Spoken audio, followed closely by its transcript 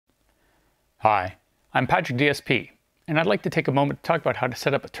Hi, I'm Patrick DSP, and I'd like to take a moment to talk about how to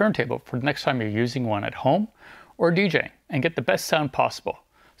set up a turntable for the next time you're using one at home or DJing and get the best sound possible.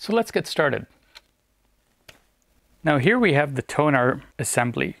 So let's get started. Now here we have the Tonearm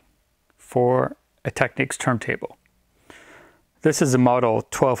assembly for a Technics turntable. This is a model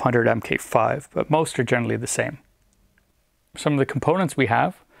 1200 MK5, but most are generally the same. Some of the components we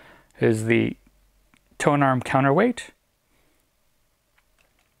have is the Tonearm counterweight,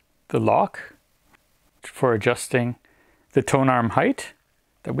 the lock for adjusting the Tonearm height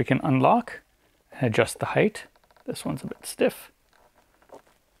that we can unlock and adjust the height. This one's a bit stiff.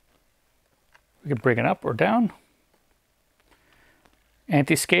 We can bring it up or down.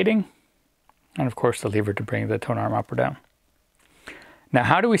 Anti-skating, and of course the lever to bring the Tonearm up or down. Now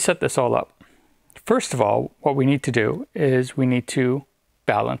how do we set this all up? First of all, what we need to do is we need to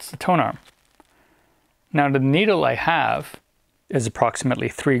balance the Tonearm. Now the needle I have is approximately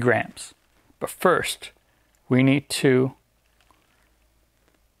 3 grams. But first, we need to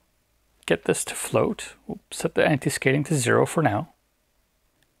get this to float. We'll set the anti-skating to 0 for now.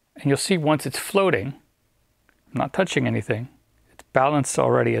 And you'll see once it's floating, I'm not touching anything, it's balanced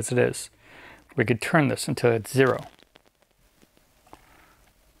already as it is. We could turn this until it's 0.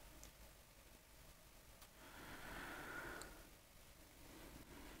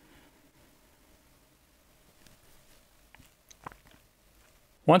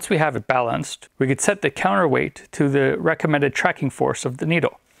 Once we have it balanced, we could set the counterweight to the recommended tracking force of the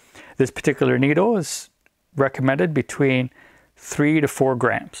needle. This particular needle is recommended between 3 to 4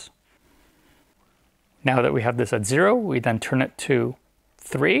 grams. Now that we have this at 0, we then turn it to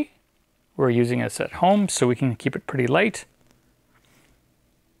 3. We're using this at home, so we can keep it pretty light.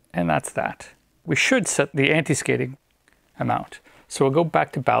 And that's that. We should set the anti-skating amount. So we'll go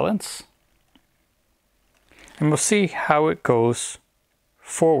back to balance. And we'll see how it goes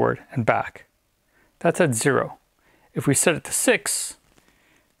forward and back. That's at 0. If we set it to 6,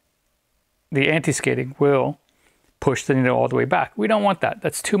 the anti-skating will push the needle all the way back. We don't want that.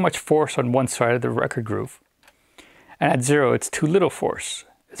 That's too much force on one side of the record groove. And at 0, it's too little force.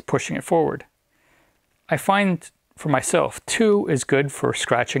 It's pushing it forward. I find for myself, 2 is good for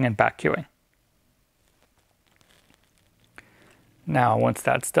scratching and back cueing. Now, once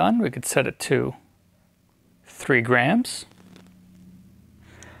that's done, we could set it to 3 grams.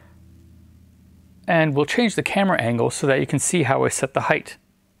 And we'll change the camera angle so that you can see how I set the height.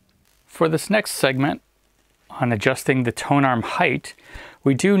 For this next segment on adjusting the Tonearm height,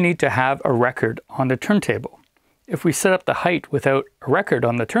 we do need to have a record on the turntable. If we set up the height without a record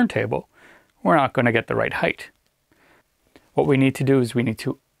on the turntable, we're not going to get the right height. What we need to do is we need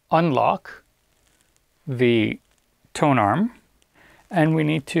to unlock the Tonearm, and we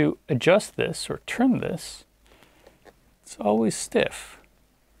need to adjust this or turn this. It's always stiff.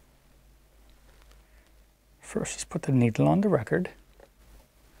 First, just put the needle on the record.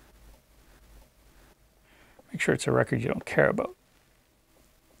 Make sure it's a record you don't care about.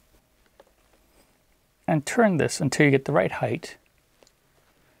 And turn this until you get the right height.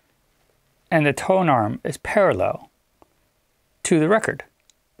 And the Tonearm is parallel to the record.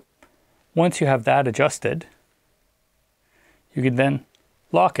 Once you have that adjusted, you can then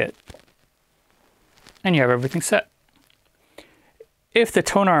lock it. And you have everything set. If the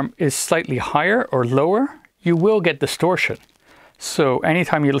Tonearm is slightly higher or lower, you will get distortion. So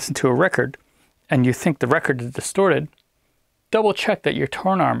anytime you listen to a record and you think the record is distorted, double check that your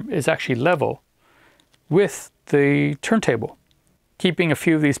Tonearm is actually level with the turntable. Keeping a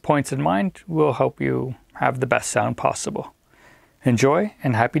few of these points in mind will help you have the best sound possible. Enjoy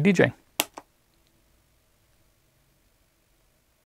and happy DJing.